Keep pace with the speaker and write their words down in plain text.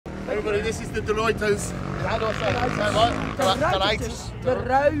everybody, this is the De Ruiters. How do I say it? Is that right? De Ruiters.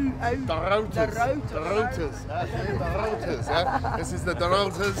 Yeah? This is the De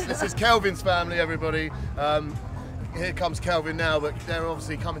Ruiters. This is Kelvin's family, everybody. Here comes Kelvin now, but they're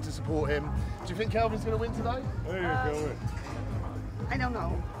obviously coming to support him. Do you think Kelvin's going to win today? I don't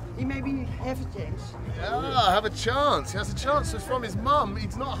know. He maybe have a chance. Yeah, have a chance. He has a chance. It's from his mum.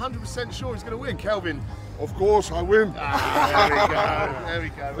 He's not 100% sure he's going to win. Kelvin. Of course, I win. There we go. There we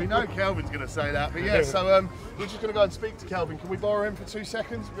go. We know Kelvin's going to say that. But yeah, so we're just going to go and speak to Kelvin. Can we borrow him for 2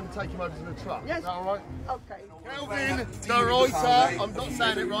 seconds? We're going to take him over to the truck. Yes. Is that all right? Okay. Kelvin De Ruiter. I'm not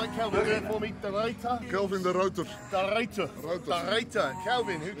saying it right. Kelvin, do it for me. De Ruiter. Kelvin De Ruiter. De Ruiter. De Ruiter.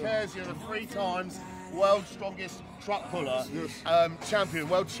 Kelvin, who cares? You're the 3 times world's strongest truck puller, yes.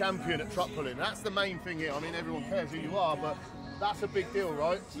 World champion at truck pulling. That's the main thing here. I mean, everyone cares who you are, but that's a big deal,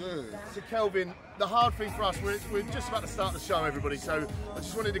 right? Yeah. So Kelvin, the hard thing for us, we're just about to start the show, everybody, so I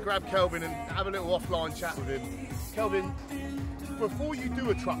just wanted to grab Kelvin and have a little offline chat with him. Kelvin, before you do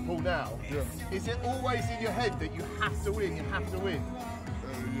a truck pull now, is it always in your head that you have to win,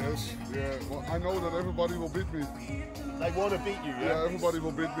 Yes, yeah. Well, I know that everybody will beat me. They want to beat you, yeah? Yeah, everybody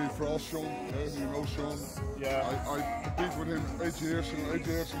will beat me. For us, Sean, you know Sean. Yeah. I compete with him 8 years, and 8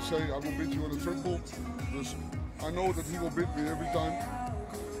 years he say I will beat you in a triple. Dus I know that he will beat me every time.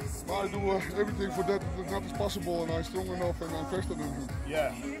 But I do everything for that not as possible, and I'm strong enough and I'm faster than him.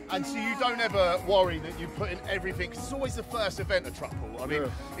 Yeah. And so you don't ever worry that you put in everything, because it's always the first event of truck pull. I mean,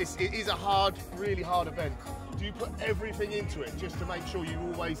 it is a hard, really hard event. Do you put everything into it just to make sure you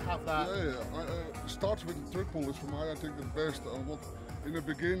always have that? Yeah. Start with the truck pull is for me, I think, the best. In the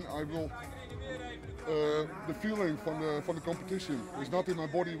beginning, I will the feeling from the competition is not in my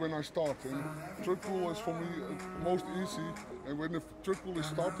body when I start. And truck pull is for me most easy. And when the truck pull is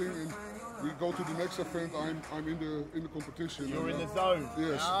starting and we go to the next event, I'm in the competition. You're in the zone.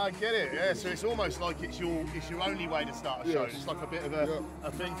 Yes. Ah, I get it. Yeah. So it's almost like it's your only way to start a show. It's like a bit of a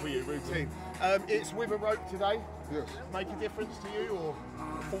thing for you, routine. It's with a rope today. Yes. Make a difference to you, or?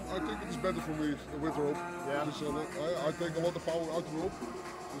 I think it's better for me with rope. Yeah. I take a lot of power out the rope.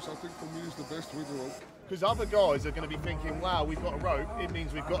 So I think for me it's the best with the rope. Because other guys are going to be thinking, wow, we've got a rope, it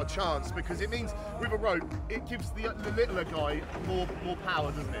means we've got a chance. Because it means with a rope, it gives the littler guy more power,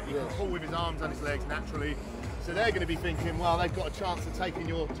 doesn't it? He can pull with his arms and his legs naturally. So they're going to be thinking, well, they've got a chance of taking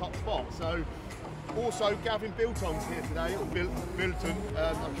your top spot. So also, Gavin Biltong's here today, or Bilton.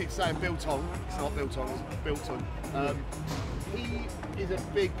 I keep saying Biltong. It's not Biltong, it's Bilton. He is a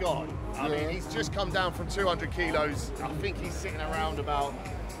big guy. I mean, he's just come down from 200 kilos. I think he's sitting around about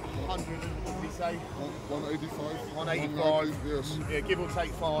 100, what did he say? 185. 185. Yes. Yeah, give or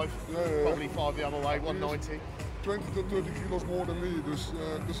take 5. Probably 5 the other way, 190. 20 to 30 kilos more than me,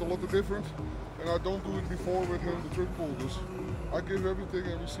 there's a lot of difference. And I don't do it before with him, the truck pull. I give everything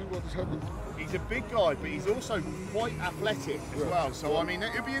and we see what has happened. He's a big guy, but he's also quite athletic as well. So, I mean,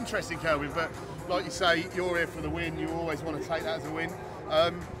 it'll be interesting, Kelvin, but like you say, you're here for the win. You always want to take that as a win.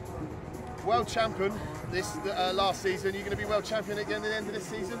 World champion this last season. You're going to be world champion again at the end of this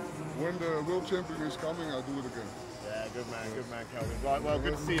season? When the world champion is coming, I'll do it again. Yeah, good man, Kelvin. Right, well,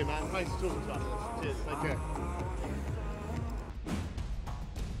 good to see you, man. Thanks for talking to us. Cheers, take care.